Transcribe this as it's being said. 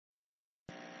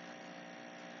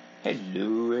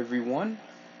Hello everyone.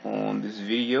 On this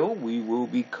video we will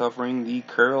be covering the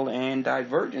curl and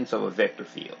divergence of a vector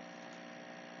field.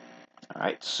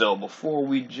 Alright, so before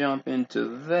we jump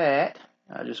into that,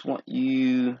 I just want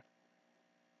you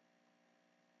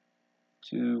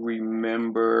to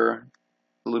remember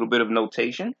a little bit of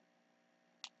notation.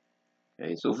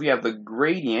 Okay, so if we have the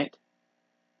gradient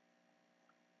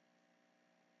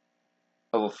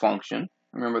of a function,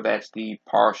 remember that's the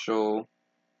partial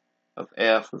of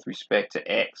f with respect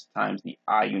to x times the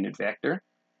I unit vector,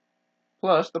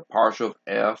 plus the partial of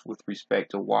f with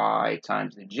respect to y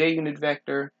times the j unit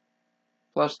vector,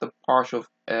 plus the partial of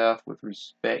f with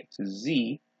respect to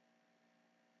z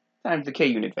times the k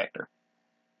unit vector.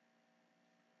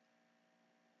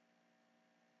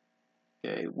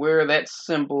 Okay, where that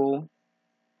symbol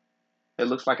that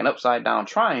looks like an upside down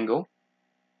triangle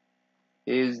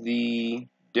is the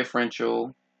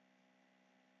differential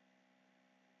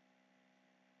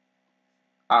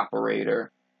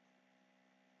operator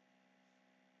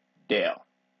del.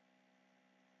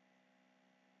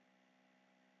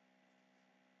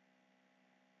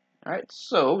 Alright,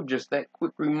 so just that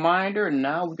quick reminder, and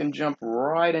now we can jump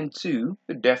right into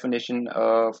the definition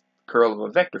of curl of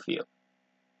a vector field.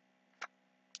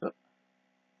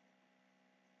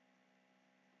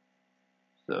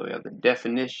 So we have the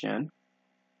definition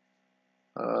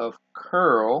of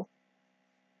curl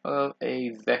of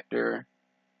a vector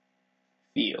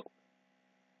field.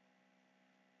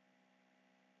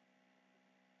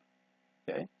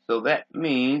 Okay, so that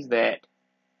means that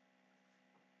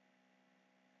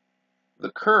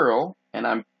the curl, and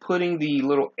I'm putting the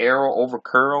little arrow over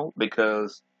curl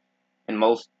because in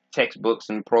most textbooks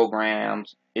and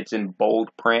programs it's in bold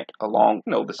print along,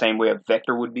 the same way a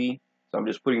vector would be. So I'm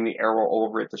just putting the arrow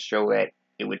over it to show that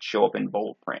it would show up in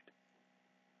bold print.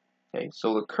 Okay,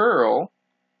 so the curl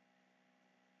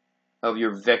of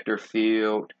your vector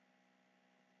field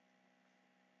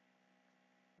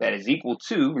that is equal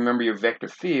to, remember your vector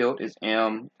field is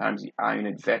m times the I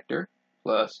unit vector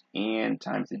plus n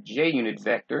times the j unit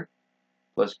vector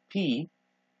plus p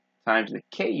times the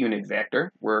k unit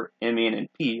vector, where m, n,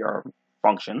 and p are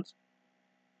functions.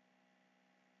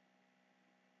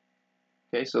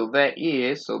 Okay, so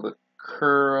the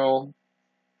curl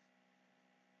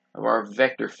of our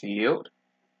vector field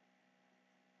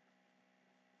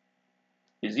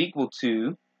is equal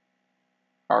to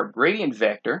our gradient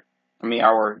vector,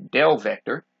 our del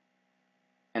vector,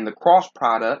 and the cross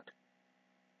product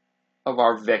of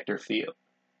our vector field.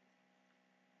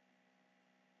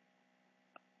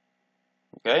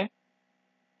 Okay?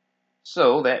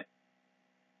 So that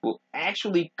will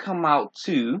actually come out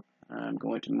to, I'm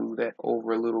going to move that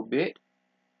over a little bit,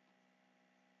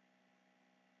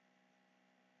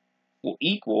 will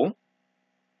equal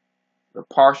the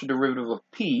partial derivative of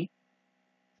p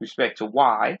with respect to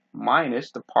y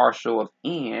minus the partial of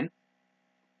n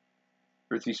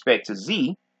with respect to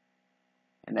z,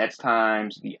 and that's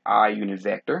times the I unit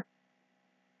vector,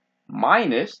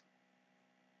 minus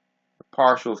the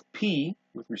partial of p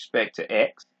with respect to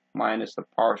x minus the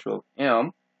partial of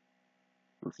m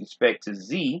with respect to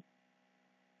z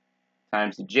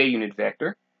times the j unit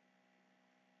vector,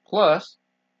 plus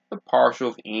the partial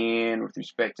of n with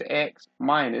respect to x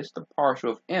minus the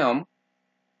partial of m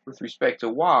with respect to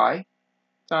y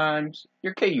times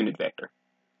your k unit vector.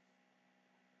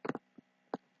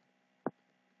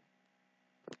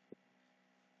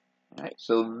 All right,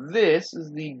 so this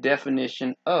is the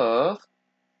definition of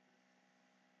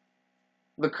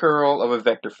the curl of a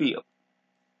vector field.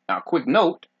 Now, quick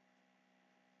note,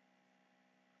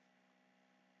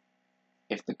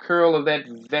 if the curl of that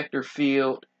vector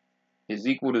field is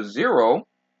equal to 0,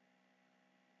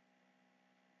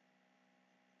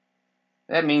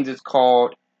 that means it's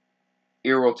called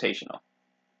irrotational.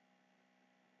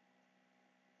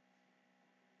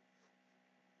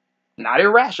 Not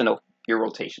irrational,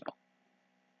 irrotational.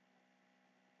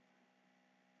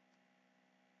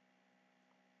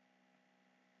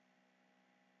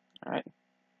 All right.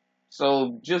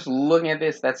 So just looking at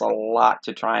this, that's a lot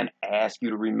to try and ask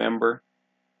you to remember.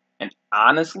 And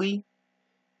honestly,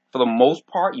 for the most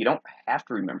part, you don't have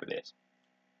to remember this.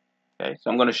 Okay,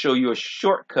 so I'm going to show you a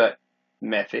shortcut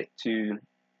method to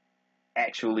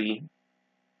actually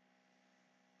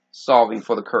solving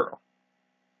for the curl.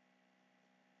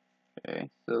 Okay,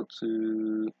 so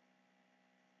to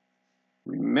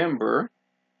remember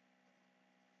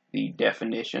the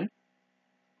definition,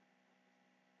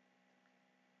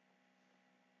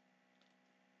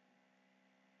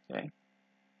 okay,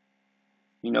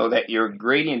 you know that your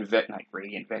gradient vector, not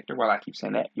gradient vector, well, I keep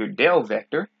saying that, your del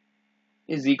vector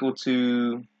is equal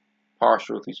to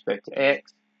partial with respect to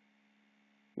x,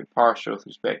 your partial with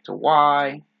respect to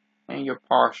y, and your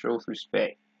partial with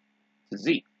respect to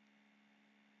z.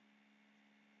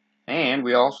 And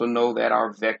we also know that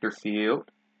our vector field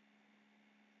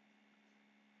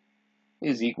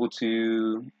is equal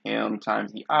to m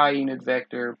times the I unit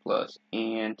vector plus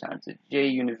n times the j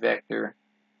unit vector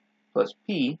plus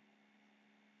p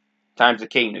times the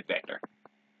k unit vector.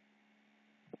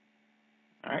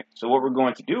 All right, so what we're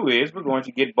going to do is we're going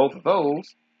to get both of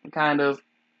those and kind of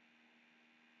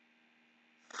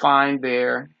find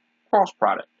their cross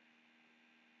product.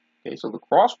 Okay, so the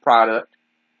cross product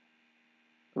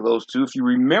of those two, if you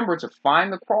remember to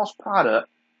find the cross product,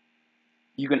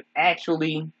 you can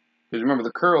actually, because remember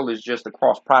the curl is just the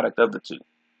cross product of the two.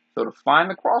 So to find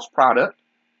the cross product,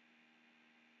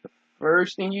 the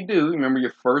first thing you do, remember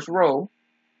your first row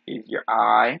is your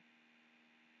I,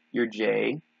 your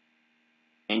J,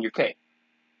 and your K.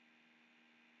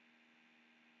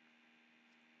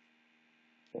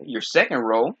 Okay, your second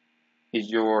row is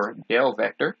your del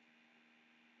vector.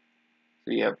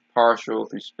 So you have partial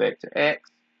with respect to x,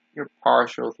 your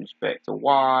partial with respect to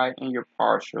y, and your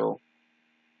partial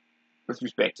with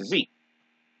respect to z.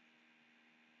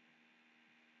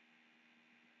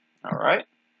 All right.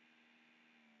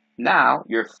 Now,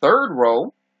 your third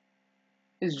row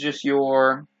is just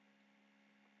your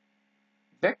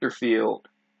vector field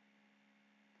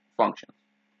functions,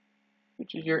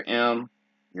 which is your m,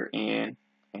 your n,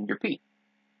 and your p.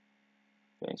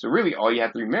 Okay, so really all you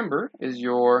have to remember is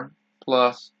your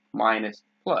plus, minus,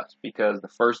 plus, because the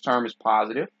first term is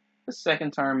positive, the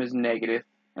second term is negative,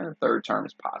 and the third term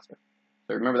is positive.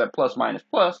 So remember that plus, minus,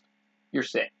 plus, you're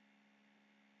set.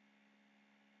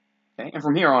 Okay, and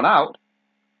from here on out,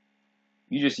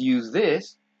 you just use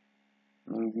this.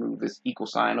 Let me move this equal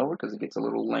sign over because it gets a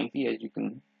little lengthy, as you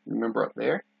can remember up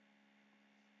there,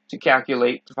 to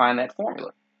calculate, to find that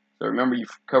formula. So remember, you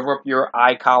cover up your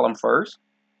I column first,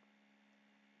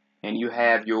 and you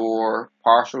have your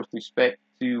partial with respect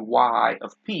to y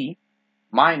of p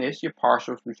minus your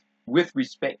partial with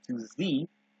respect to z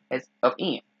as of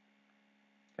n.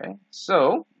 Okay,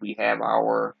 so we have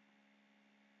our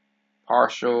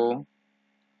partial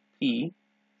p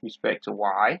with respect to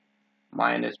y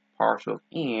minus partial of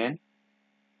n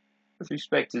with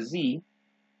respect to z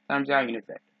times the I unit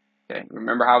vector. Okay,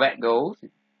 remember how that goes.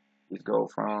 You go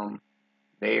from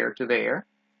there to there.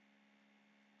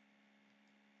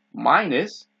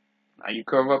 Minus, now you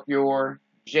curve up your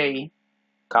j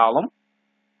column.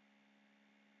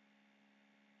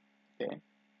 Okay,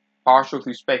 partial with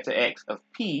respect to x of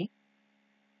p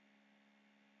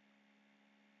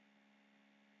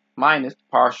minus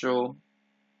partial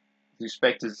with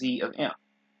respect to z of m.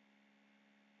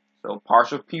 So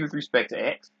partial p with respect to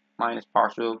x minus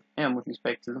partial of m with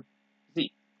respect to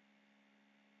z.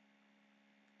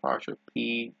 Partial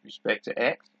p with respect to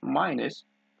x minus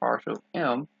partial of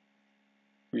m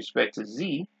with respect to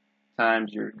z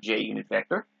times your j unit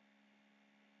vector.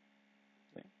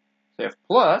 Okay. So if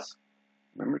plus,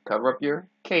 remember to cover up your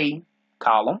k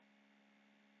column.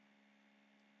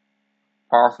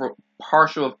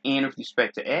 Partial of n with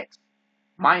respect to x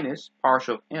minus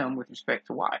partial of m with respect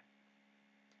to y.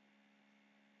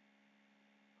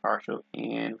 Partial of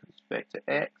n with respect to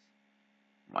x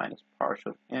minus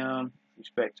partial of m with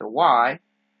respect to y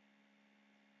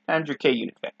times your k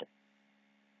unit vector.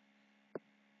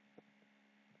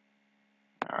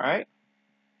 All right.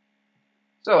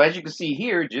 So as you can see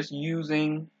here, just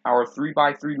using our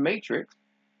 3x3 matrix,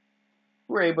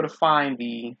 we're able to find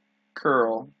the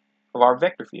curl of our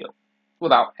vector field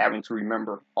without having to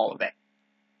remember all of that.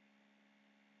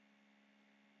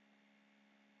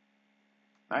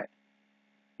 All right.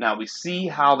 Now we see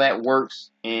how that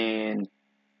works in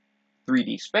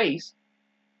 3D space.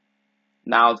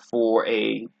 Now for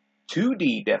a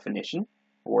 2D definition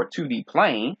or a 2D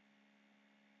plane,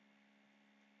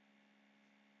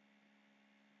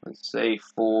 let's say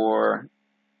for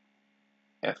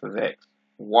f of x,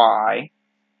 y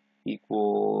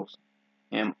equals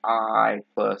mi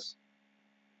plus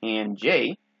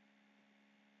nj,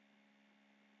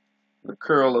 the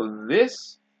curl of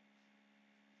this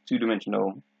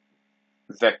two-dimensional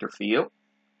vector field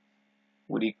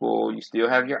would equal, you still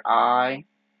have your I,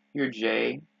 your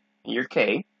J, and your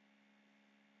K.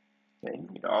 Okay.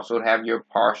 You'd also have your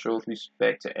partial with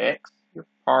respect to X, your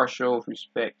partial with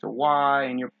respect to Y,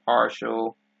 and your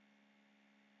partial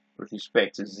with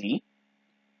respect to Z.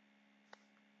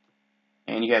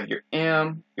 And you have your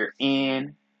M, your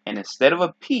N, and instead of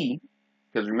a P,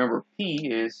 because remember P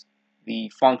is the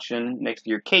function next to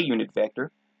your K unit vector,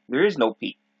 there is no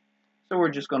P. So we're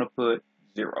just going to put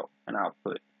 0, and I'll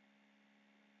put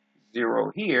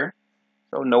 0 here,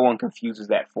 so no one confuses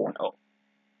that for an O.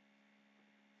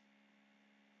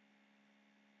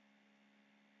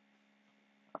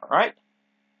 right?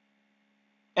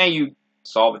 And you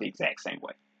solve it the exact same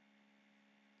way.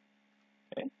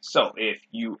 Okay. So if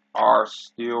you are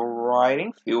still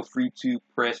writing, feel free to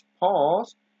press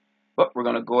pause, but we're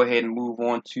going to go ahead and move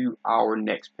on to our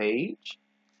next page.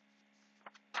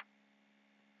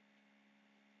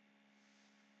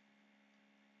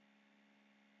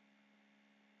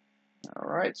 All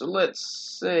right, so let's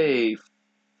say,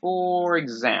 for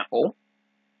example,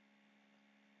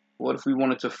 what if we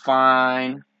wanted to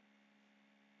find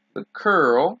the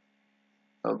curl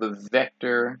of the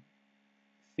vector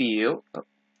field? Oh,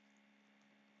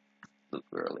 look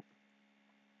early.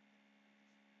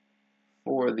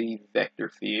 For the vector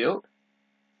field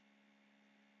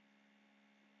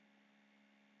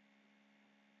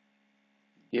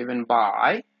given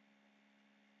by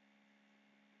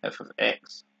f of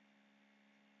x,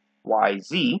 y,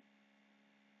 z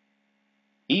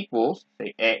equals,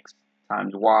 say, x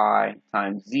times y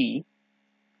times z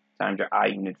times your I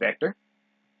unit vector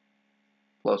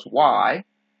plus y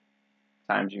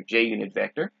times your j unit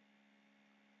vector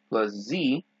plus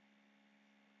z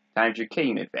times your k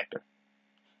unit vector.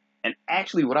 And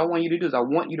actually what I want you to do is I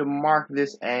want you to mark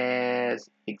this as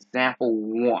example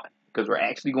 1 because we're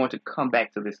actually going to come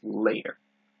back to this later.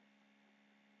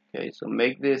 Okay, so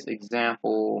make this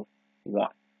example 1.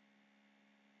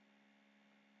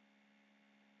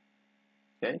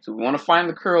 Okay, so we want to find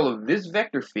the curl of this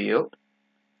vector field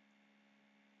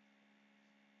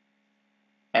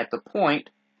at the point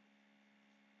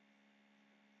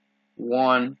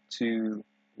 1, 2,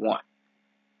 1.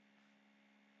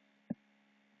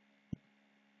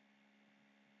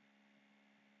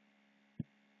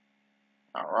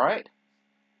 All right.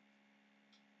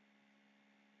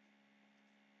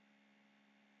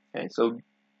 Okay, so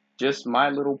just my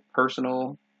little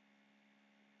personal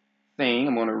thing,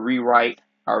 I'm going to rewrite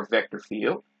our vector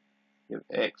field. Give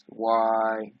x,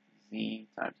 y, z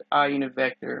times the I unit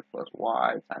vector plus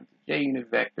y times the j unit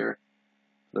vector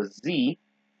plus z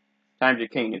times your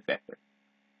k unit vector.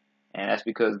 And that's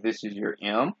because this is your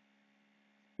m,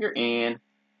 your n,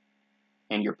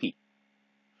 and your p.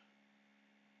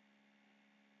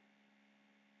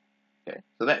 Okay,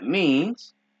 so that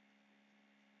means,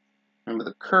 remember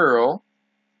the curl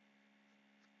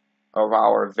of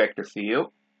our vector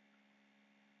field,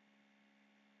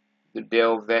 the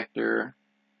del vector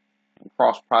and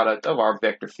cross product of our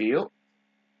vector field,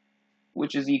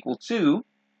 which is equal to,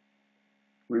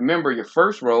 remember your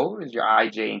first row is your I,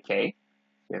 j, and k.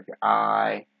 You have your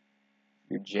I,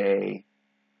 your j,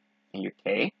 and your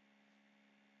k.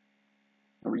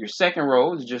 Remember your second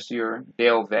row is just your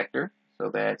del vector, so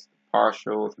that's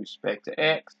partial with respect to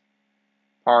x,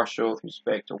 partial with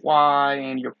respect to y,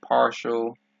 and your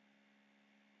partial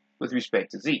with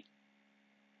respect to z.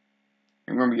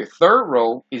 Remember your third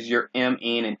row is your m,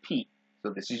 n, and p.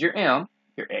 So this is your m,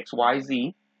 your x, y,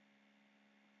 z.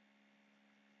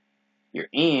 Your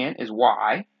n is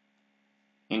y,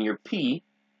 and your p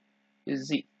is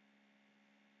z.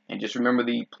 And just remember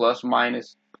the plus,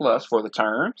 minus, plus for the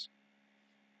terms.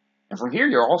 And from here,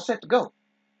 you're all set to go.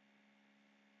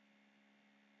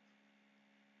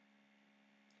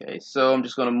 Okay, so I'm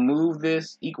just going to move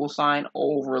this equal sign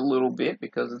over a little bit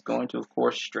because it's going to, of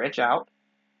course, stretch out.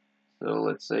 So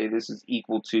let's say this is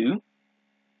equal to.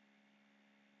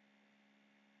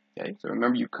 Okay, so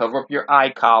remember you cover up your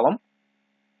I column.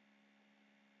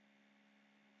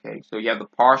 Okay, so you have the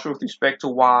partial with respect to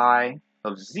y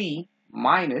of z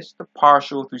minus the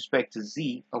partial with respect to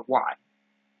z of y.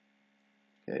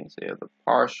 Okay, so you have the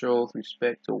partial with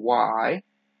respect to y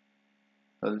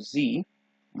of z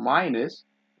minus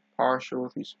partial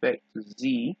with respect to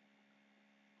z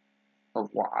of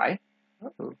y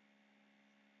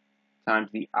times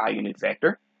the I unit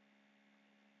vector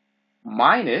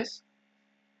minus,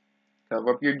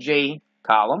 cover up your j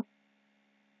column.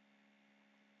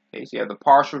 Okay, so you have the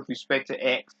partial with respect to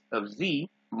x of z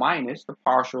minus the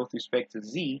partial with respect to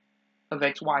z of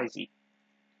x, y, z.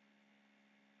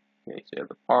 Okay, so you have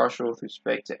the partial with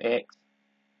respect to x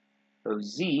of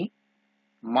z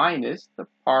minus the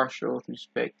partial with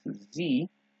respect to z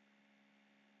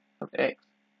of x,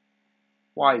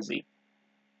 y, z.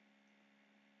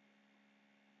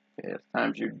 Okay, that's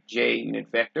times your j unit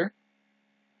vector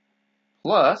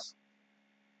plus,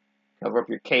 cover up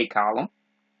your k column.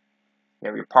 You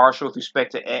have your partial with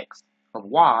respect to x of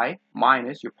y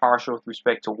minus your partial with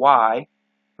respect to y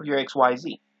of your x, y,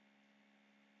 z.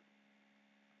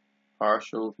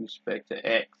 Partial with respect to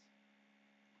x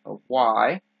of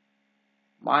y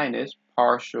minus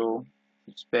partial with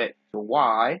respect to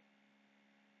y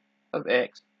of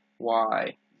x,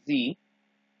 y, z.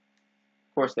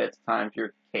 Of course, that's times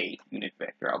your k unit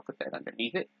vector. I'll put that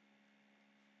underneath it.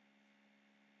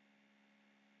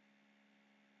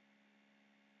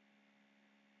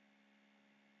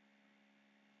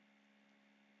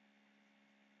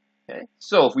 Okay,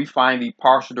 so if we find the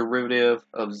partial derivative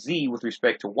of z with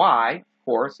respect to y, of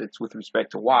course, it's with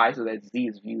respect to y, so that z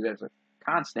is viewed as a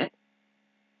constant.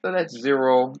 So that's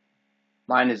 0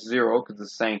 minus 0, because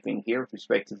it's the same thing here with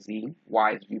respect to z.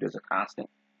 Y is viewed as a constant.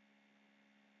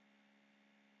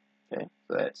 Okay,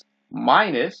 so that's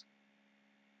minus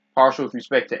partial with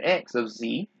respect to x of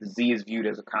z. Z is viewed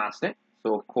as a constant,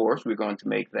 so of course we're going to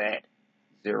make that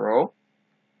 0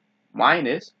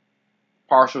 minus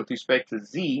partial with respect to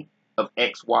z of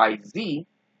x, y, z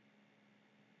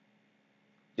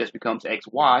just becomes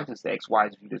xy, since the xy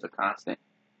is viewed as a constant.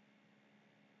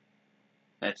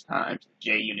 That's times the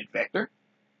j unit vector,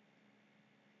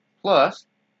 plus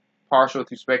partial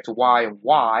with respect to y of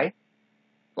y,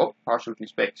 partial with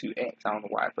respect to x. I don't know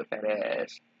why I put that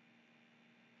as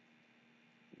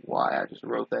y. I just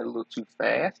wrote that a little too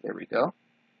fast. There we go.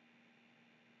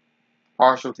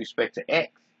 Partial with respect to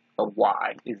x of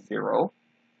y is 0,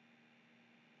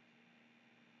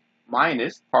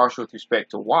 minus partial with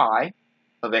respect to y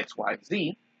of x, y,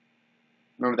 z.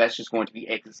 Remember, that's just going to be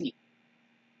xz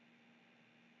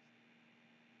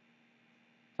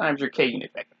times your k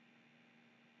unit vector.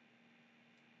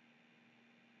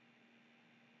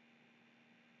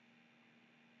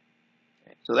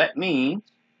 Okay, so that means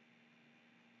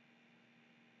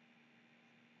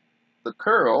the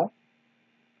curl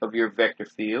of your vector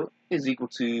field is equal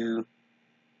to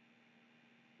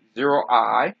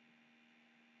 0i,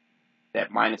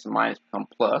 that minus and minus become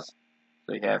plus,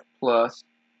 so you have plus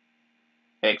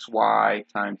xy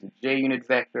times the j unit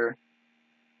vector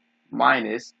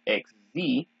minus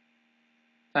xz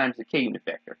times the k unit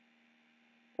vector.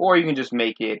 Or you can just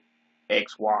make it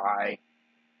xy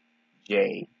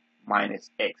j minus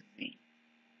xz.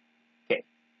 Okay.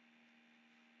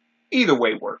 Either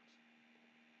way works.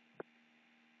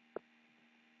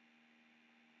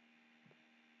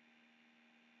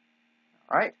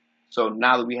 All right. So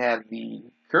now that we have the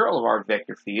curl of our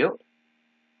vector field,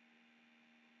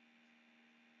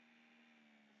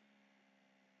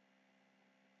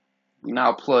 we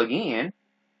now plug in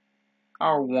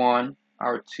our 1,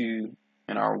 our 2,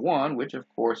 and our 1, which of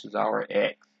course is our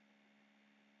x,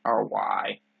 our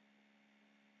y,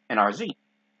 and our z.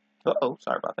 Uh-oh,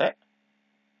 sorry about that.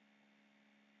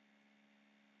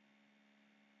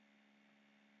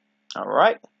 All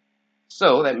right.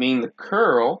 So that means the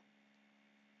curl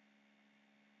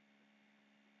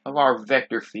of our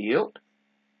vector field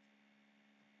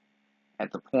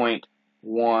at the point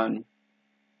 1,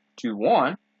 2,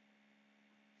 1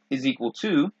 is equal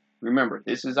to, remember,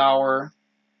 this is our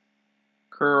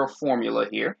curl formula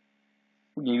here.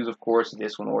 We can use, of course,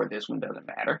 this one or this one, doesn't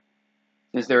matter.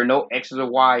 Since there are no x's or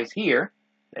y's here,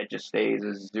 that just stays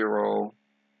as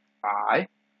 0i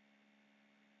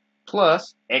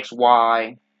plus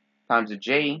xy times the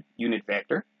j unit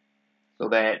vector. So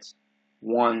that's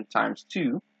 1 times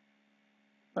 2.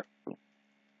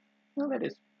 No, that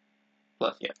is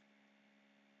plus, yeah.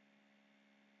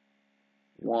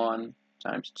 1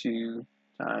 times 2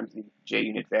 times the j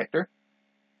unit vector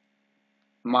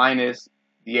minus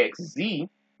the xz,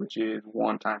 which is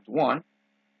 1 times 1.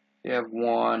 You have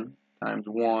 1 times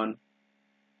 1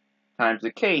 times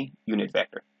the k unit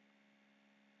vector.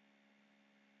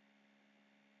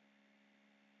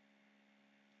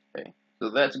 Okay, so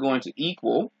that's going to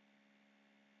equal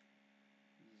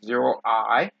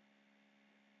 0i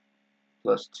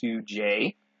plus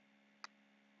 2j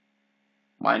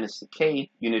minus the k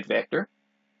unit vector.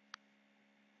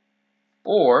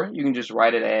 Or you can just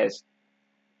write it as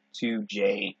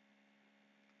 2j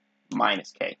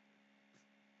minus k.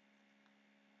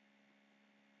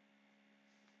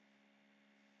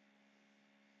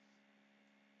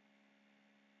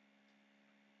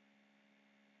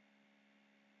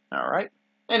 All right.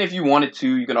 And if you wanted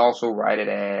to, you can also write it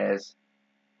as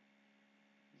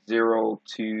 0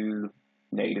 to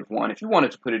 -1 if you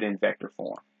wanted to put it in vector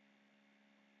form.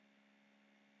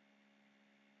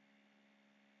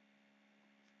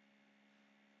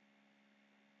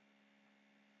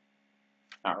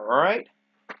 All right.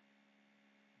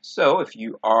 So if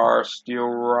you are still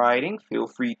writing, feel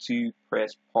free to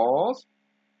press pause.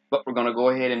 But we're going to go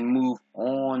ahead and move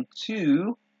on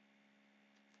to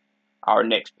our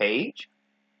next page.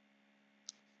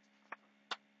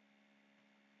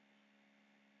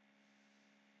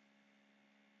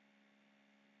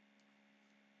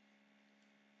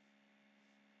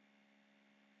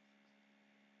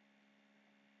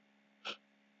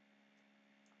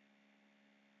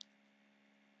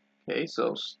 Okay,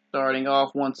 so starting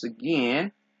off once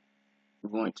again, we're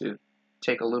going to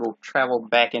take a little travel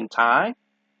back in time.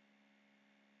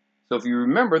 So if you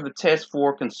remember the test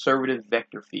for conservative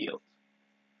vector fields.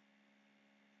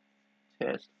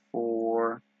 test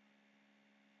for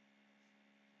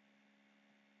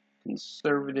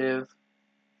conservative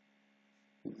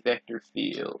vector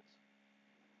fields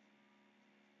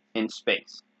in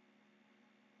space.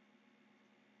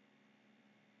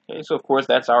 Okay, so of course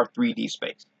that's our 3D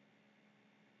space.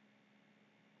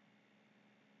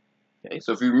 Okay,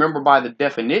 so if you remember by the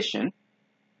definition,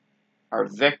 our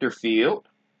vector field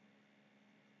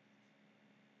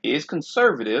is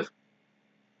conservative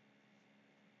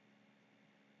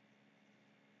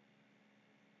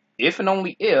if and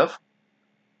only if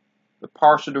the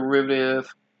partial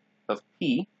derivative of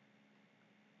p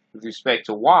with respect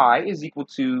to y is equal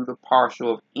to the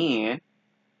partial of n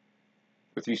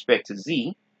with respect to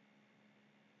z.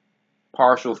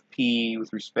 Partial of p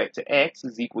with respect to x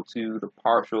is equal to the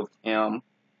partial of m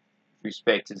with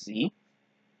respect to z.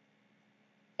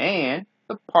 And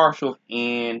the partial of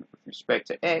n with respect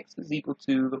to x is equal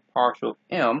to the partial of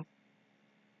m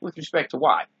with respect to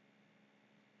y.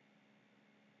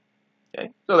 Okay,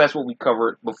 so that's what we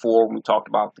covered before when we talked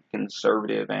about the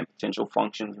conservative and potential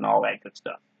functions and all that good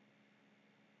stuff.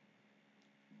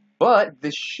 But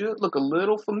this should look a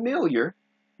little familiar,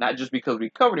 not just because we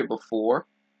covered it before,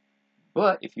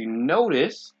 but if you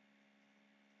notice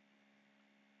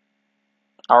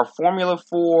our formula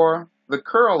for the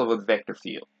curl of a vector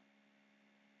field.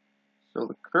 So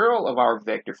the curl of our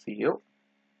vector field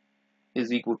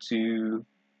is equal to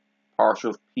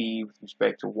partial of p with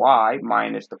respect to y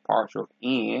minus the partial of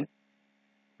n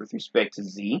with respect to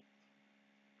z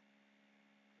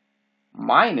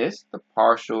minus the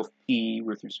partial of p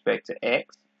with respect to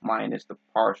x minus the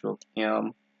partial of m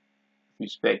with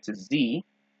respect to z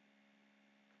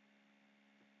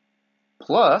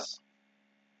plus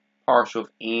partial of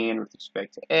n with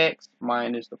respect to x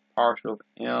minus the partial of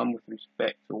m with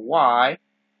respect to y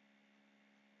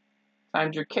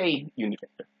times your k unit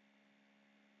vector.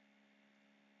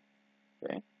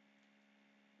 Okay.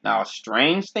 Now, a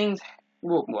strange thing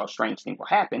will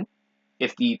happen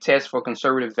if the test for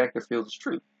conservative vector fields is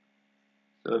true.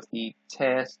 So if the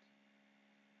test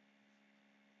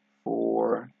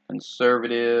for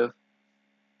conservative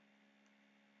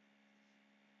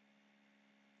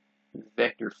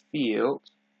vector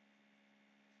fields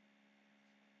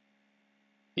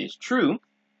is true,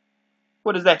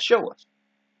 what does that show us?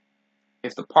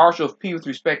 If the partial of p with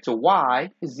respect to y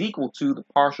is equal to the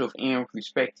partial of n with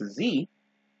respect to z,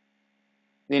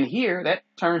 then here that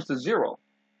turns to 0.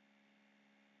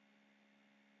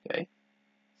 Okay.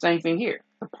 Same thing here.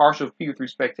 The partial of p with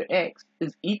respect to x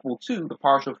is equal to the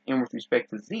partial of n with respect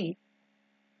to z.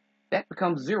 That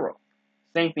becomes 0.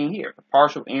 Same thing here. The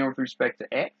partial of n with respect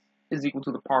to x is equal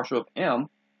to the partial of m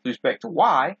with respect to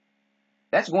y.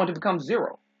 That's going to become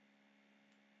 0.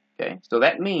 Okay, so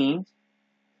that means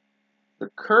the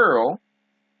curl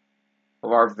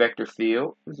of our vector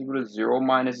field is equal to 0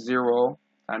 minus 0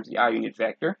 times the I unit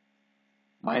vector,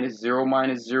 minus 0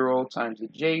 times the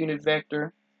J unit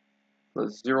vector,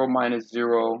 plus 0 minus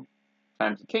 0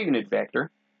 times the K unit vector,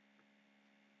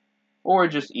 or it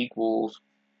just equals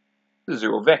the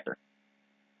 0 vector.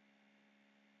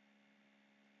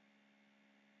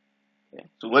 Okay,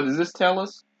 so what does this tell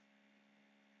us?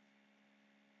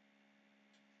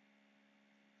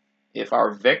 If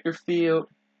our vector field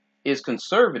is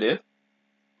conservative,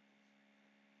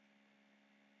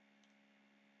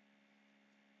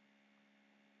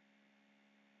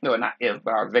 no, not if,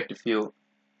 but our vector field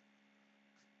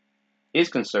is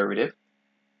conservative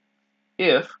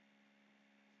if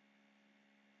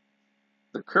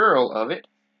the curl of it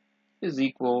is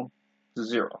equal to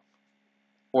 0.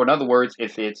 Or in other words,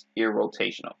 if it's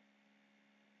irrotational.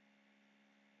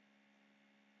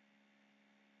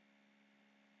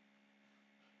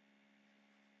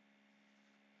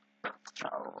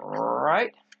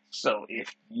 Alright, so if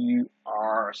you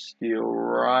are still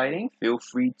writing, feel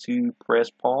free to press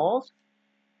pause.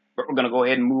 But we're going to go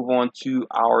ahead and move on to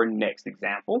our next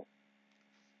example.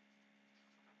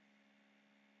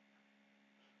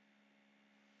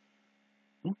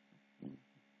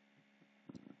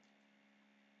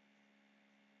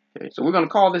 Okay, so we're going to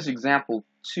call this example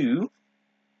 2.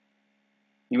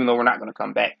 Even though we're not going to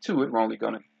come back to it, we're only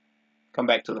going to come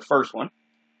back to the first one.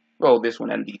 Well, this one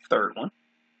and the third one.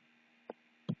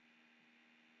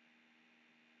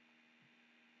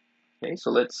 Okay, so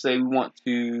let's say we want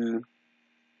to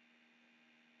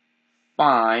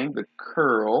find the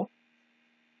curl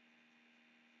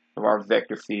of our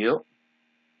vector field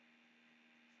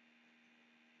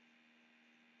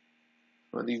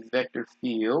for the vector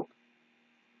field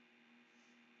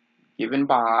given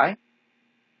by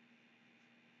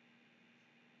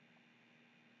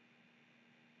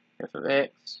f of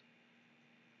x,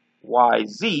 y,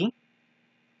 z,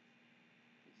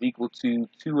 equal to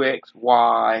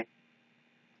 2xy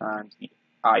times the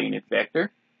I unit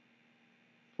vector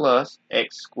plus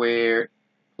x squared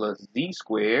plus z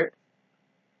squared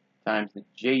times the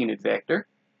j unit vector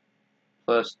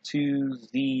plus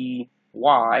 2zy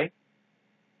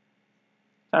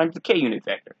times the k unit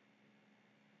vector.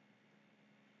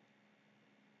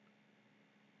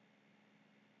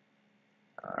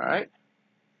 All right.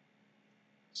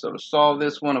 So to solve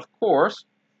this one, of course,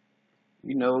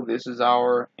 we know this is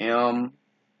our m,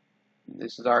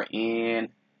 this is our n,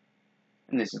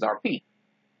 and this is our p.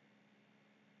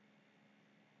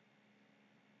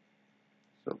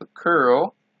 So the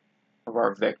curl of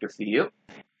our vector field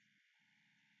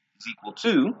is equal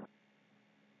to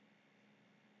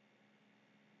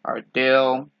our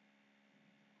del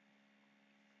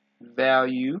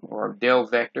value, or our del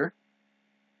vector,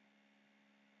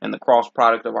 and the cross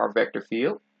product of our vector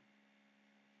field,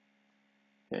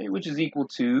 okay, which is equal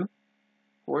to,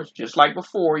 of course, just like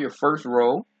before, your first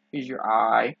row is your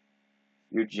I,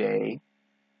 your j,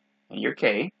 and your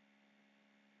k.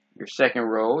 Your second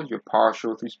row is your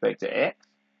partial with respect to x,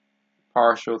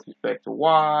 partial with respect to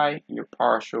y, and your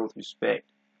partial with respect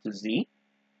to z.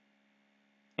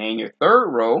 And your third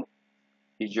row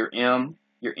is your m,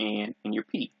 your n, and your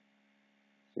p.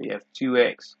 So you have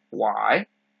 2xy,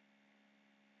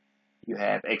 you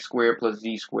have x squared plus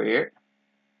z squared,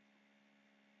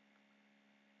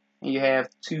 and you have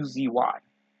 2zy. All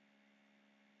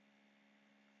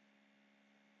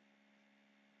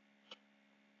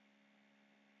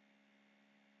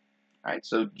right,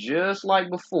 so just like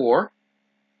before,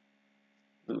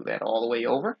 move that all the way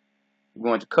over. We're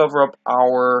going to cover up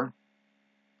our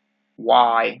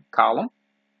y column.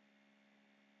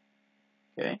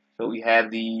 Okay, so we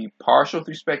have the partial with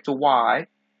respect to y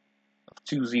of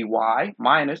 2zy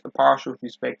minus the partial with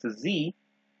respect to z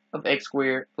of x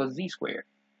squared plus z squared.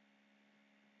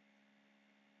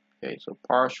 Okay, so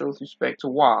partial with respect to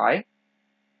y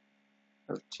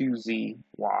of 2zy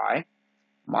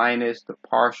minus the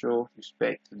partial with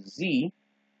respect to z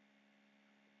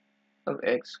of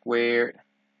x squared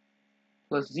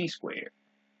plus z squared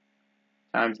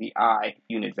times the I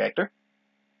unit vector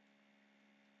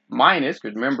minus,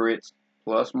 because remember it's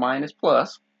plus minus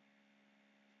plus,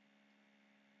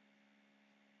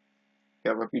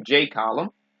 cover up your j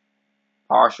column,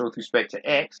 partial with respect to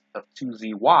x of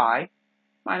 2zy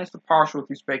minus the partial with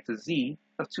respect to z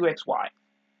of 2xy.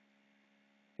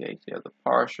 Okay, so you have the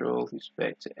partial with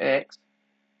respect to x,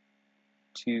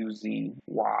 2zy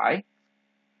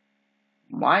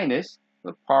minus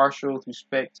the partial with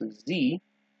respect to z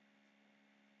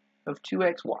of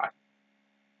 2xy.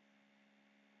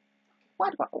 Why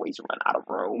do I always run out of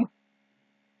room?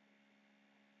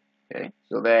 Okay,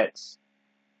 so that's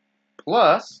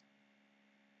plus,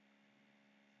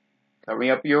 covering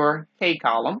up your k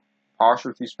column,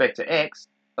 partial with respect to x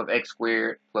of x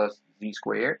squared plus z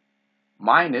squared,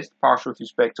 minus partial with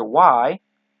respect to y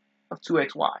of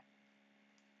 2xy.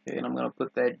 Okay, and I'm going to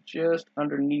put that just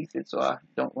underneath it so I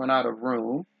don't run out of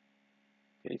room.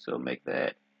 Okay, so make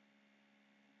that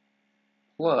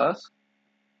plus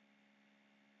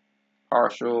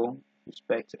partial with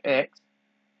respect to x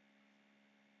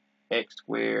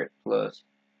squared plus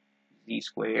z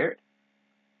squared,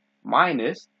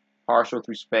 minus partial with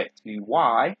respect to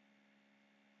y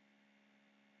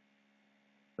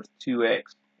of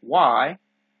 2xy,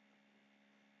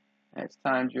 that's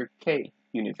times your k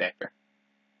unit vector.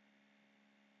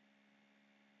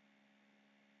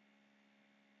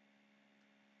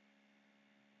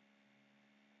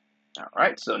 All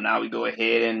right, so now we go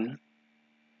ahead and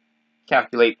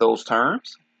calculate those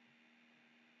terms.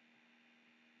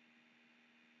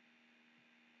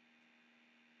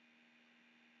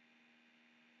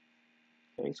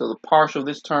 Okay, so the partial of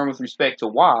this term with respect to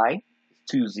y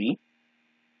is 2z.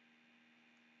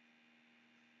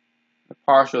 The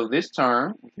partial of this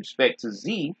term with respect to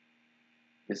z,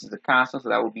 this is a constant, so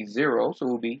that will be 0, so it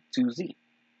will be 2z.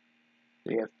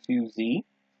 So you have 2z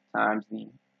times the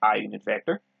I unit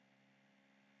vector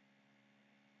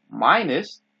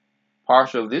minus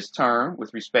partial of this term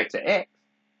with respect to x.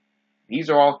 These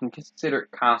are all considered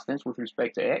constants with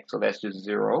respect to x, so that's just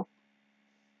 0.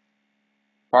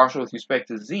 Partial with respect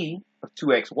to z of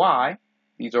 2xy,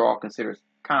 these are all considered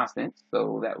constants,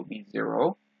 so that would be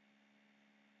 0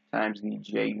 times the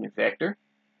j unit vector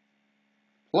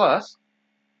plus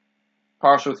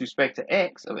partial with respect to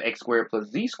x of x squared plus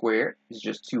z squared is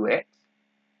just 2x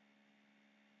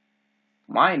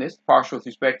minus partial with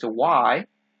respect to y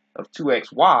of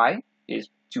 2xy is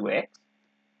 2x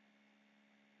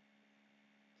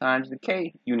times the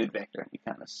k unit vector. We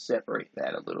kind of separate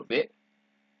that a little bit.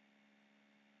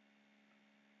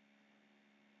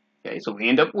 Okay, so we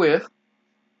end up with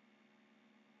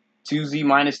 2z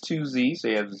minus 2z, so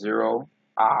you have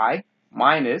 0i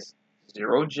minus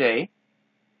 0j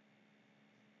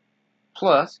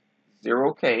plus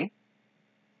 0k,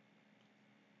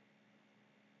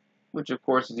 which of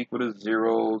course is equal to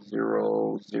 0,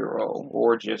 0, 0,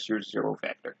 or just your 0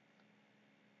 vector.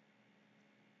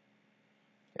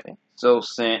 Okay, so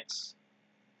since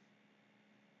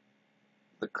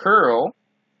the curl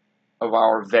of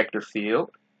our vector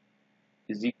field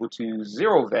is equal to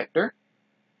 0 vector,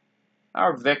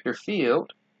 our vector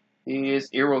field is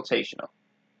irrotational.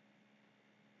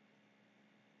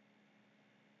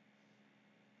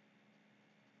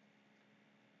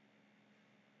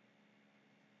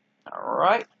 All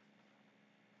right.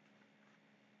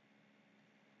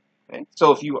 Okay.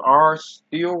 So if you are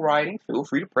still writing, feel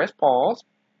free to press pause,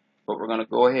 but we're going to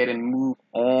go ahead and move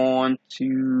on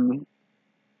to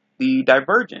the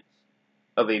divergence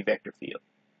of a vector field.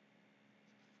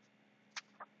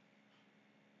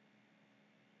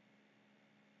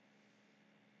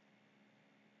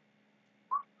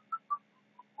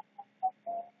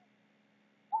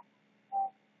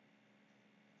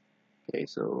 Okay,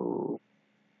 so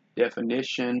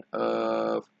definition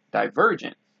of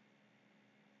divergence.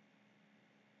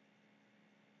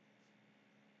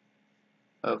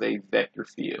 Of a vector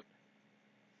field.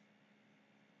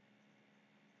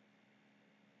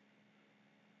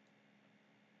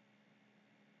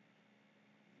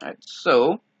 All right,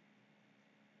 so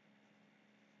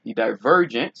the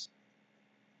divergence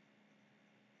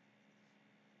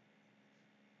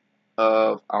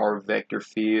of our vector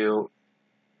field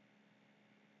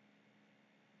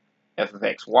f of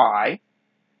x, y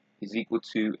is equal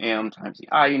to m times the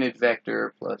I unit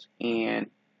vector plus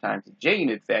n times the j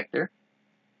unit vector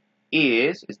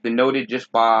is denoted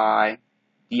just by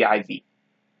div.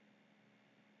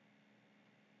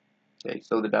 Okay,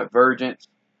 so the divergence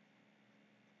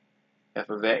f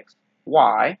of x,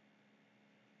 y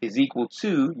is equal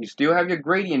to, you still have your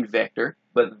gradient vector,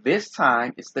 but this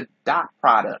time it's the dot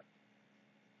product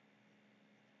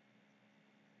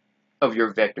of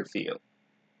your vector field.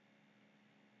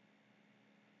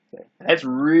 Okay. That's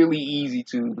really easy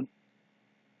to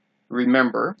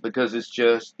remember because it's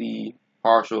just the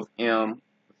partial of m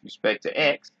with respect to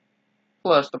x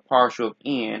plus the partial of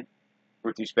n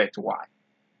with respect to y.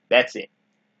 That's it.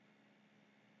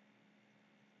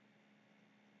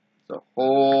 It's a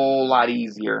whole lot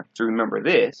easier to remember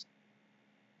this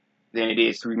than it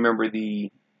is to remember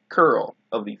the curl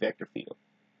of the vector field.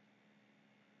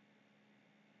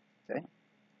 Okay.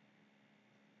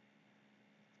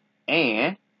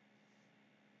 And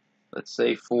let's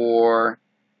say for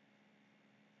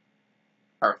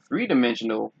our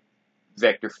three-dimensional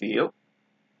vector field,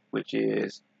 which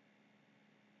is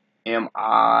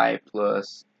mi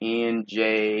plus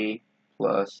nj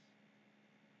plus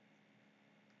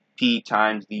p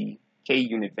times the k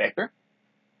unit vector,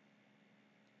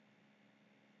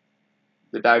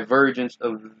 the divergence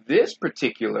of this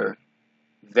particular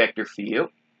vector field,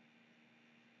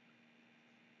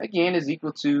 again, is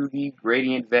equal to the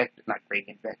gradient vector, not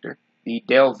gradient vector, the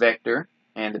del vector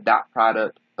and the dot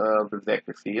product of the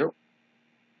vector field.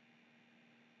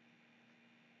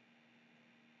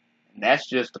 And that's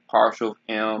just the partial of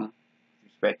m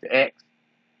with respect to x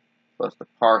plus the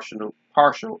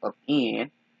partial of n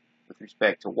with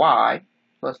respect to y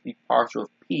plus the partial of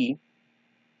p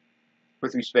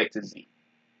with respect to z.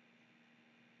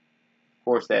 Of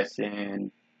course, that's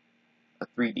in a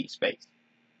 3D space.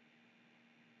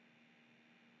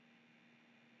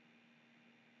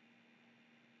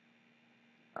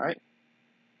 All right.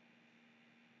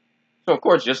 So, of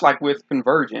course, just like with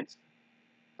convergence,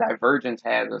 divergence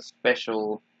has a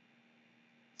special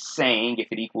saying if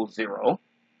it equals 0.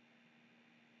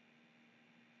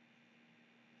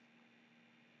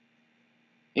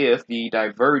 If the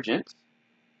divergence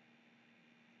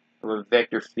of a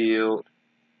vector field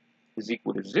is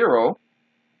equal to 0,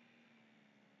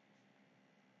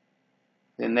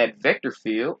 then that vector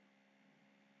field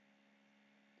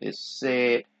is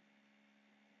said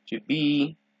to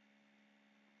be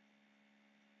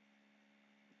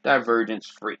divergence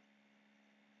free.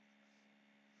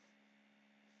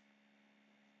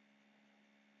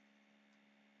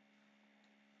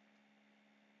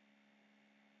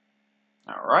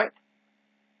 All right.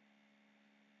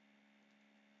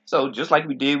 So just like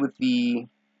we did with the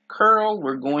curl,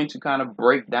 we're going to kind of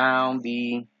break down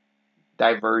the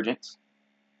divergence.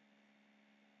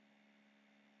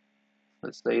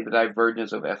 Let's say the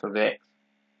divergence of f of x,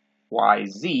 y,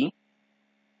 z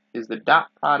is the dot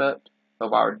product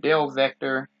of our del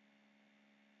vector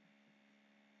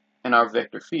and our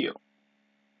vector field.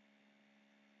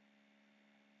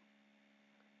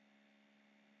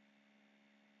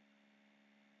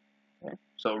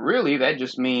 So really, that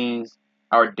just means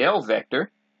our del vector,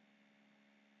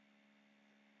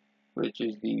 which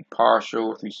is the partial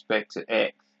with respect to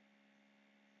x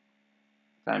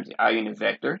times the I unit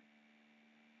vector,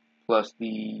 plus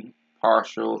the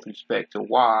partial with respect to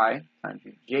y times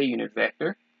the j unit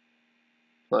vector,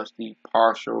 plus the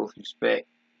partial with respect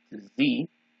to z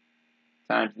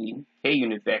times the k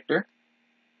unit vector,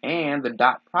 and the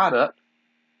dot product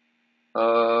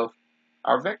of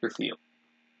our vector field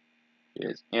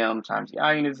is m times the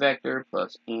I unit vector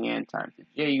plus n times the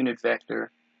j unit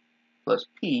vector plus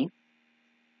p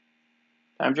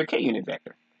times your k unit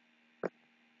vector.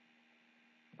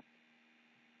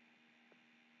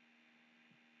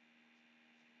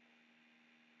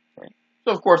 Okay.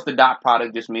 So of course the dot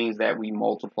product just means that we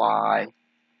multiply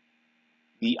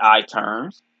the I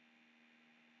terms.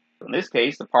 So in this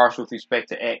case, the partial with respect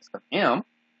to x of m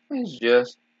is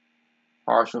just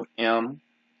partial of m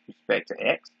with respect to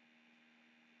x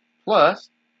plus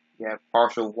you have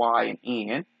partial of y and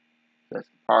n, that's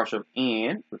the partial of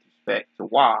n with respect to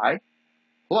y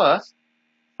plus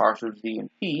partial of z and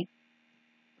p,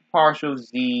 partial of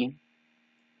z,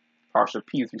 partial of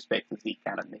p with respect to z,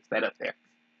 kind of mix that up there.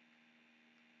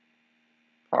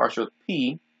 Partial of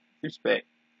p with respect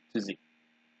to z.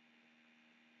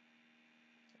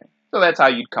 Okay. So that's how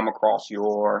you'd come across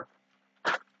your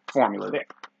formula there.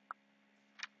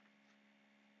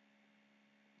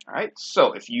 All right,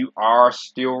 so if you are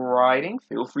still writing,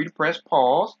 feel free to press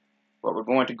pause, but we're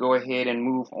going to go ahead and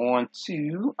move on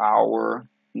to our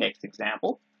next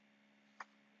example.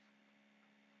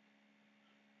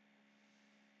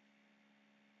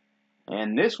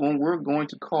 And this one we're going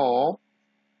to call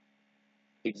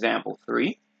example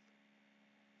 3.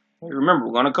 Remember,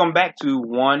 we're going to come back to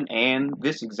 1 and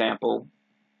this example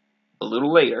a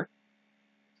little later.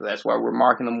 So that's why we're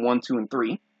marking them 1, 2, and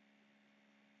 3.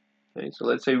 Okay, so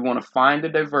let's say we want to find the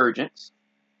divergence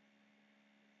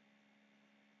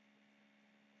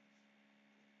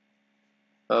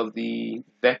of the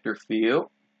vector field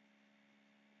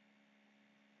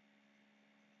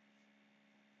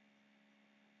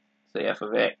say f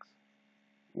of x,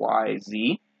 y,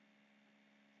 z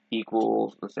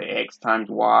equals, let's say, x times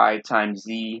y times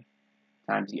z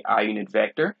times the I unit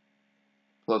vector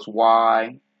plus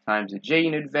y times the j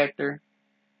unit vector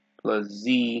plus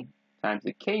z times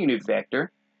the k unit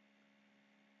vector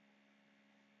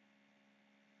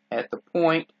at the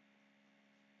point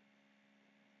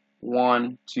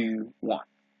 1, 2, 1.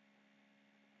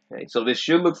 Okay, so this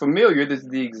should look familiar. This is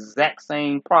the exact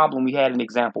same problem we had in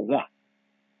example 1,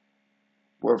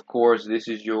 where of course this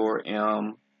is your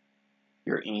m,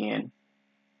 your n,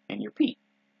 and your p.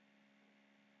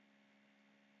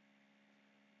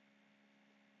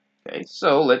 Okay,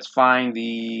 so let's find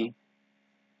the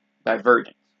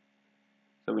divergence.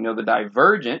 So we know the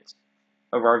divergence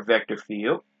of our vector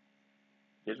field,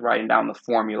 just writing down the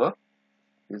formula,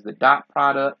 is the dot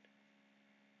product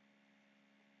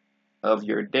of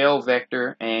your del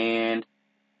vector and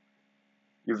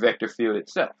your vector field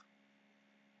itself.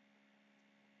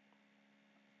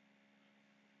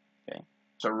 Okay,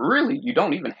 so really you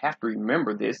don't even have to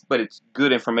remember this, but it's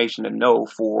good information to know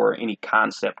for any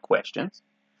concept questions.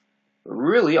 But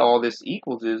really all this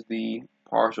equals is the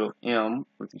partial of m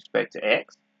with respect to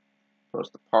x plus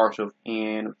the partial of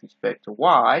n with respect to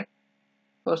y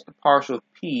plus the partial of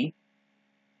p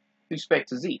with respect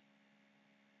to z.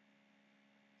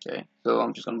 Okay, so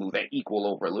I'm just going to move that equal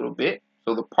over a little bit.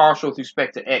 So the partial with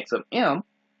respect to x of m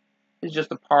is just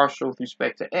the partial with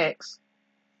respect to x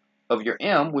of your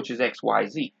m, which is x, y,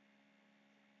 z.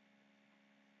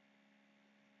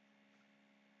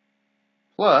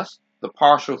 Plus the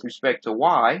partial with respect to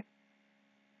y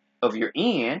of your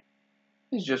n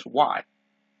is just y.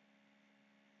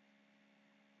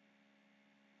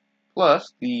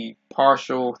 Plus the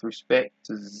partial with respect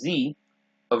to z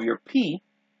of your p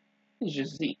is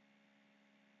just z.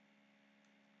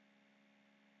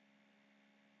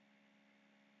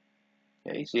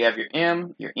 Okay, so you have your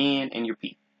m, your n, and your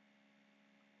p.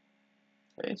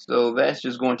 Okay, so that's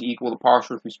just going to equal the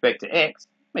partial with respect to x,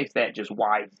 makes that just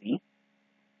yz.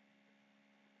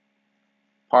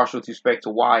 Partial with respect to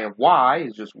y of y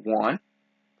is just 1.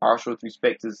 Partial with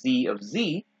respect to z of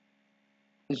z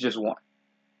is just 1.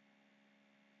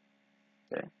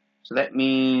 Okay, so that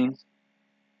means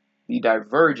the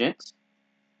divergence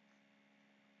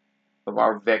of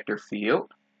our vector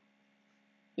field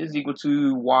is equal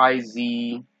to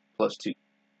yz plus 2.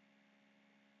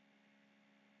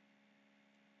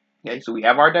 Okay, so we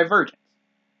have our divergence.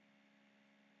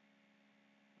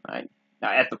 All right,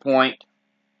 now at the point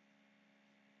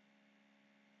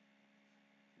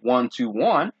 1, 2,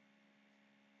 1,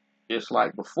 just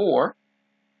like before,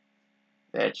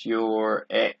 That's your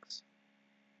X,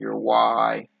 your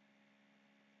Y,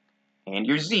 and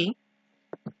your Z.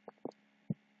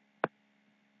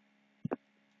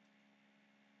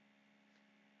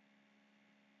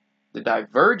 The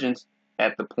divergence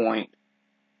at the point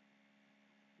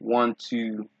 1,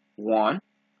 2, 1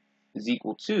 is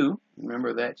equal to,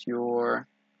 remember that's your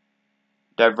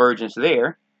divergence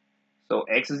there. So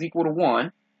X is equal to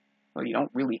 1. Well, you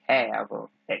don't really have a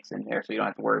X in there, so you don't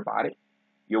have to worry about it.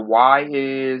 Your Y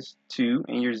is 2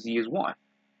 and your Z is 1.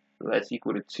 So that's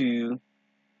equal to 2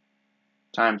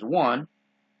 times 1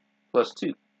 plus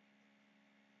 2,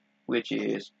 which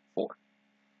is 4.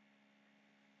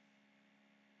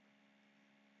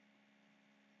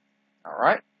 All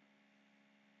right.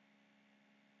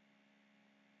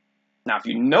 Now, if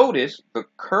you notice, the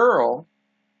curl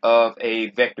of a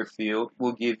vector field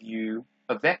will give you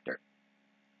a vector,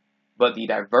 but the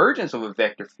divergence of a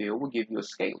vector field will give you a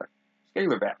scalar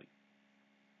value.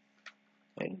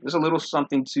 Okay. There's a little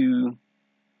something to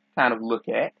kind of look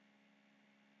at.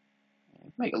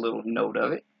 Make a little note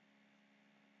of it.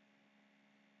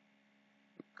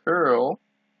 Curl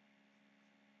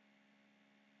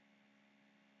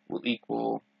will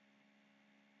equal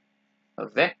a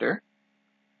vector,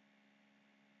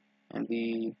 and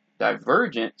the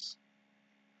divergence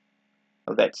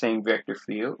of that same vector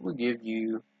field will give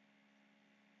you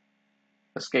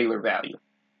a scalar value.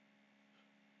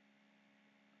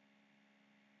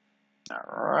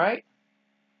 All right.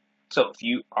 So if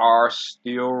you are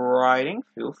still writing,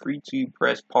 feel free to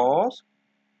press pause,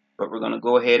 but we're going to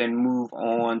go ahead and move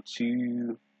on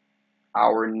to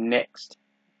our next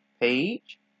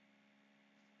page.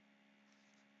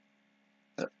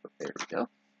 Oh, there we go.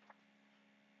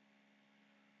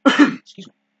 Excuse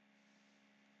me.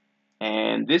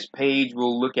 And this page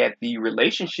will look at the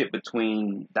relationship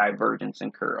between divergence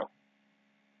and curl.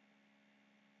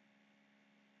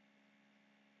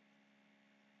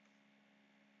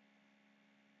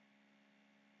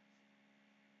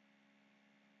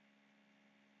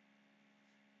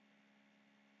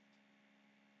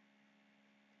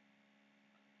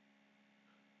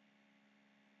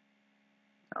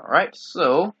 All right,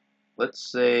 so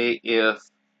let's say if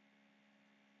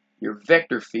your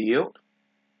vector field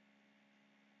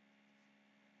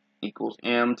equals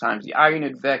m times the I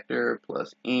unit vector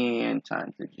plus n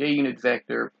times the j unit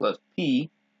vector plus p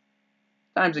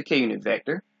times the k unit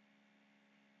vector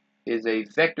is a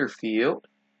vector field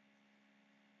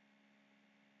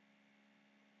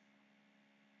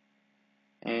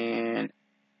and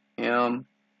m,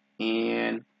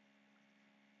 n,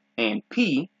 and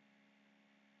p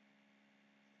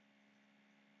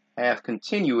have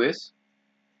continuous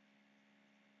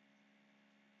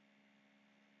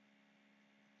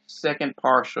second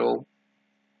partial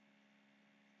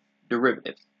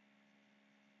derivatives.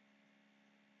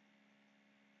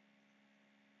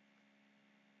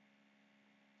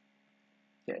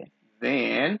 Okay,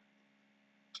 then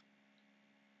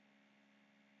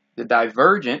the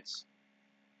divergence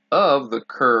of the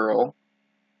curl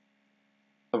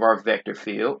of our vector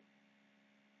field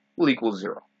will equal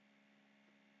 0.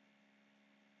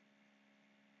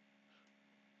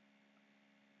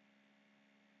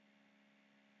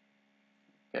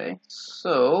 Okay,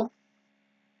 so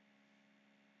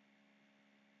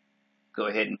go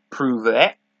ahead and prove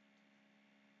that.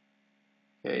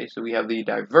 Okay, so we have the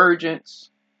divergence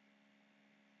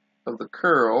of the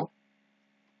curl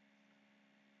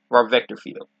of our vector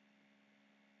field.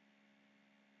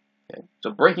 Okay,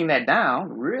 so breaking that down,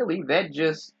 really that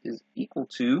just is equal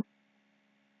to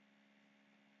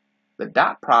the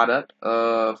dot product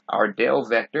of our del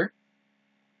vector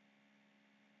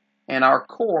and our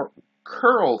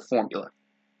curl formula.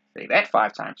 Say that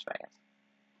 5 times fast.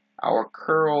 Our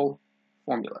curl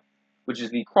formula, which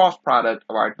is the cross product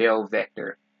of our del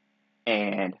vector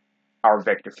and our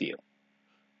vector field.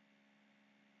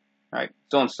 All right,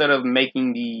 so instead of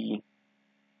making the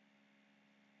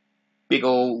big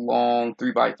old long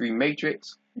 3x3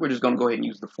 matrix, we're just going to go ahead and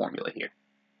use the formula here.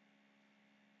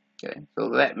 Okay, so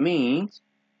that means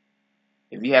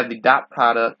if you have the dot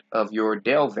product of your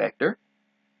del vector,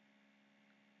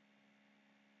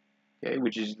 okay,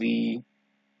 which is the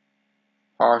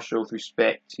partial with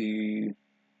respect to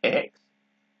x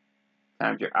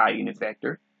times your I unit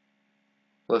vector,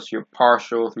 plus your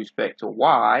partial with respect to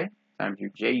y times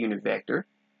your j unit vector,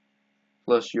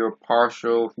 plus your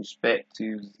partial with respect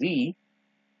to z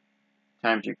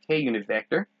times your k unit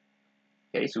vector.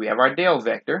 Okay, so we have our del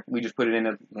vector. We just put it in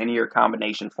a linear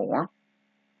combination form.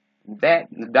 That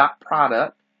the dot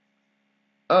product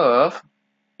of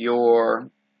your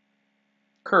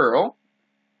curl.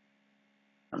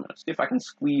 I'm going to see if I can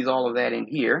squeeze all of that in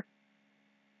here.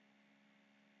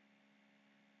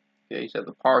 Okay, so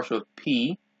the partial of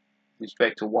p with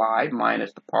respect to y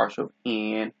minus the partial of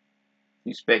n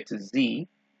with respect to z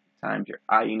times your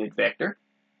I unit vector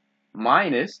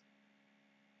minus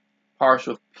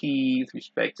partial of p with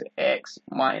respect to x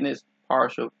minus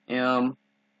partial of m with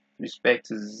respect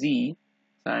to z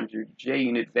times your j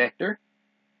unit vector.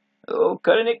 Oh,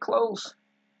 cutting it close.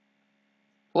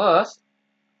 Plus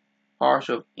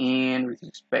partial of n with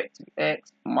respect to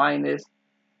x minus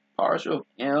partial of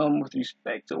m with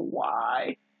respect to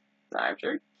y times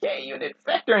your k unit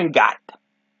vector, and got it.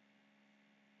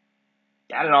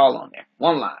 Got it all on there.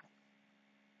 One line.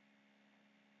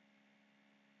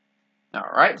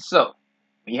 Alright, so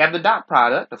when you have the dot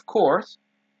product, of course,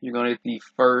 you're going to get the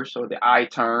first or the I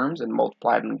terms and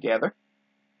multiply them together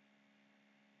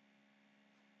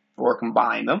or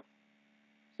combine them.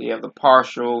 So you have the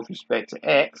partial with respect to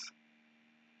x,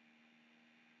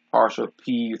 partial of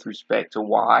p with respect to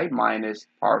y minus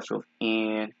partial of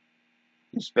n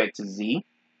with respect to z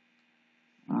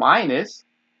minus,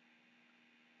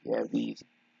 you have these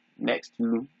next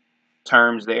two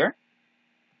terms there.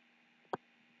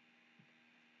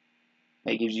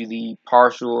 That gives you the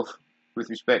partial with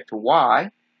respect to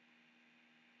y,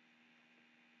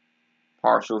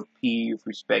 partial of p with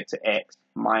respect to x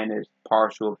minus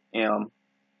partial of m with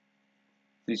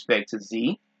respect to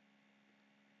z,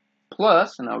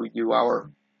 plus, and now we do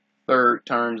our third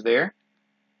terms there,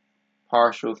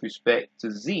 partial with respect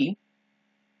to z,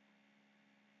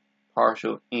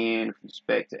 partial of n with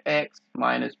respect to x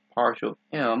minus partial of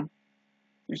m with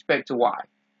respect to y.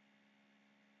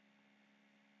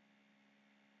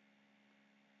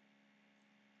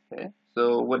 Okay,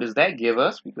 so what does that give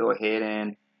us? We go ahead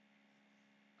and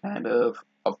kind of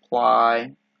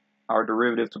apply our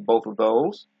derivative to both of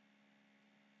those.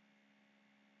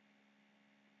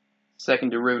 Second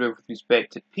derivative with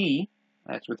respect to p,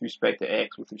 that's with respect to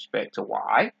x with respect to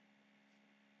y,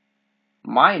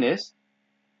 minus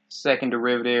second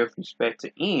derivative with respect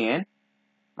to n,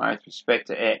 minus respect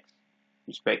to x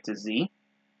with respect to z,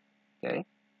 okay,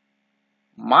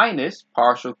 minus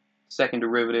partial second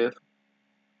derivative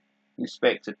with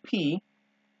respect to p,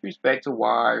 with respect to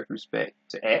y, with respect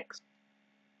to x,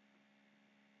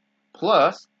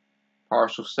 plus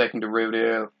partial second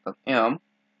derivative of m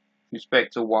with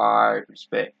respect to y, with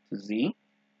respect to z,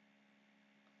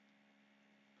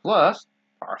 plus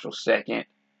partial second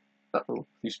with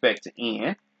respect to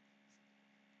n,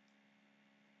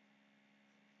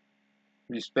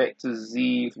 with respect to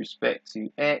z, with respect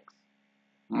to x,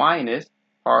 minus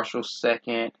partial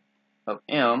second of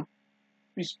m with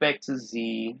respect to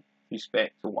z, with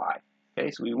respect to y.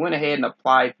 Okay, so we went ahead and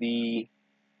applied the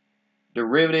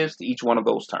derivatives to each one of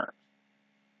those terms.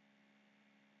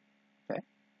 Okay,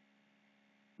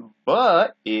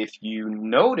 but if you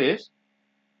notice,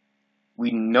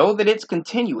 we know that it's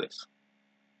continuous.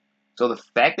 So the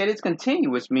fact that it's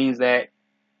continuous means that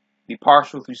the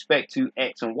partial with respect to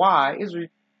x and y is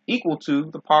equal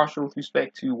to the partial with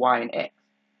respect to y and x.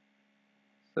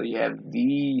 So you have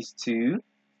these two.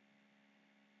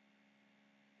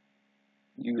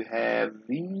 You have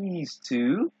these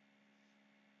two.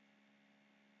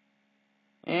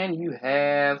 And you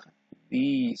have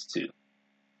these two.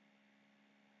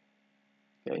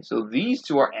 Okay, so these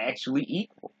two are actually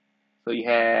equal. So you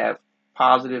have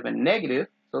positive and negative,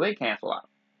 so they cancel out.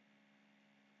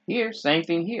 Here, same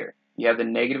thing here. You have the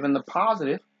negative and the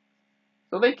positive,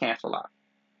 so they cancel out.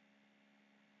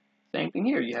 Same thing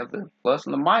here. You have the plus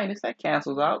and the minus, that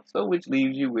cancels out, so which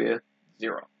leaves you with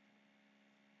 0.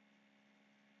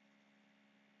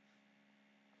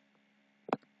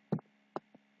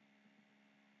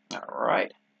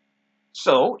 Alright.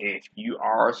 So, if you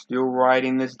are still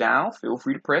writing this down, feel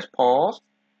free to press pause.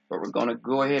 But we're going to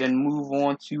go ahead and move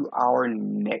on to our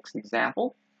next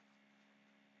example,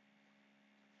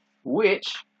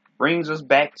 which brings us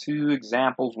back to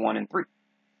examples 1 and 3.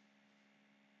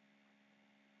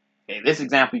 Okay, this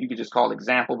example you could just call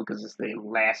example because it's the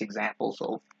last example,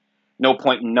 so no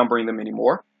point in numbering them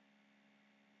anymore.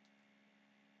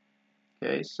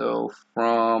 Okay, so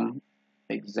from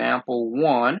example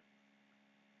 1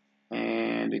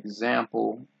 and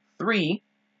example 3,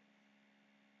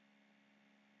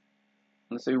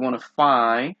 let's say we want to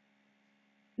find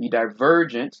the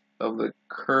divergence of the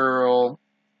curl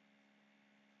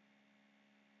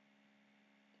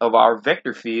of our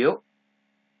vector field.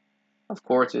 Of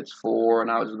course, it's 4,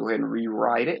 and I'll just go ahead and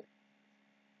rewrite it.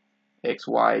 X,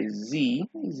 Y, Z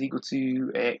is equal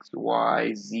to X,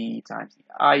 Y, Z times the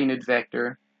I unit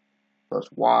vector plus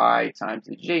Y times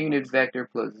the J unit vector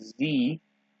plus Z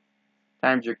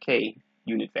times your K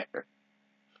unit vector.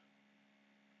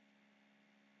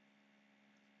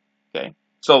 Okay,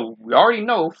 So we already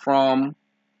know from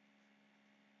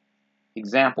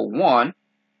example 1,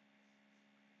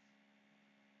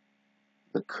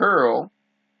 the curl,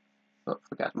 oh,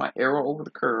 forgot my arrow over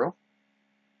the curl,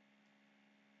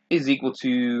 is equal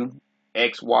to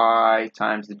xy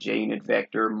times the j unit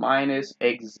vector minus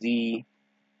xz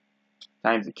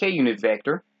times the k unit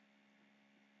vector.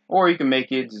 Or you can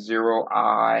make it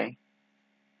 0i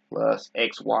plus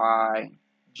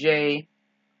xyj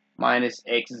minus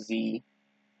xzk.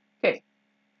 Okay,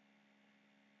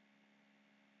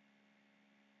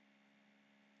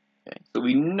 so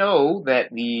we know that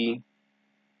the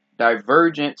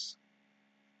divergence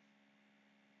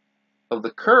of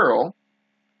the curl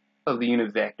of the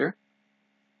unit vector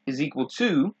is equal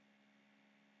to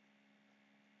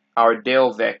our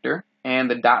del vector and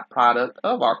the dot product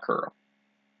of our curl,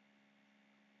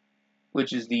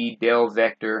 which is the del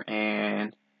vector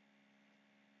and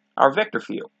our vector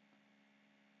field.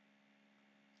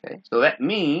 Okay, so that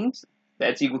means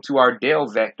that's equal to our del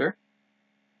vector.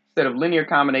 Instead of linear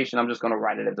combination, I'm just going to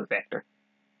write it as a vector.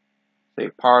 Say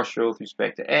partial with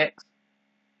respect to x,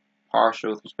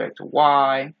 partial with respect to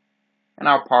y, and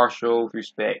our partial with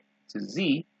respect to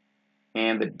z,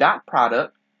 and the dot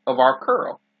product of our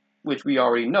curl, which we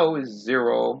already know is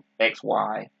 0,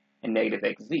 xy, and negative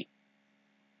xz.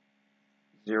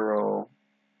 0,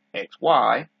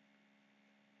 xy,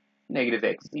 negative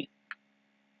xz.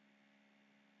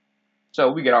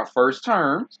 So we get our first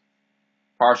terms,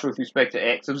 partial with respect to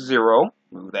x of 0.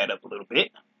 Move that up a little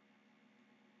bit.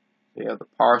 We have the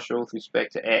partial with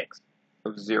respect to x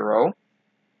of 0.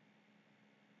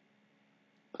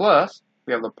 Plus,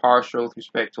 we have the partial with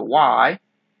respect to y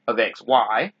of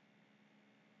xy.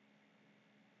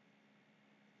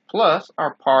 Plus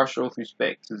our partial with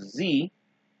respect to z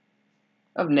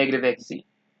of negative xz.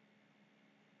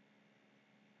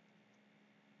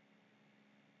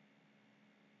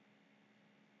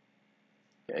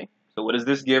 Okay, so what does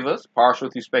this give us? Partial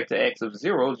with respect to x of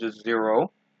 0 is just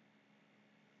 0.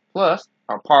 Plus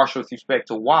our partial with respect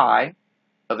to y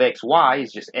of xy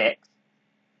is just x.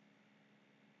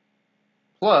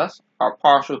 Plus our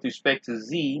partial with respect to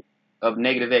z of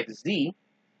negative xz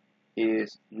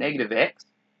is negative x.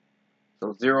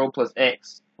 So 0 plus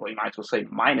x, or you might as well say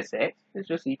minus x, is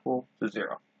just equal to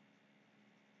 0.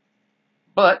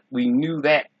 But we knew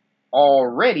that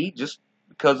already just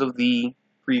because of the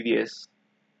previous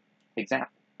example.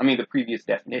 The previous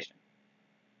definition.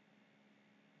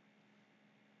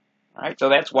 All right, so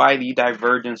that's why the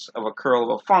divergence of a curl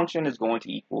of a function is going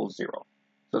to equal 0.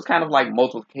 So it's kind of like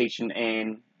multiplication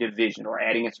and division, or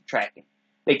adding and subtracting.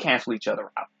 They cancel each other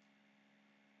out.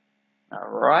 All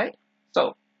right,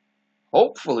 so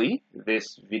hopefully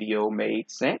this video made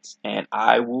sense, and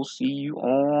I will see you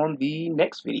on the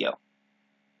next video.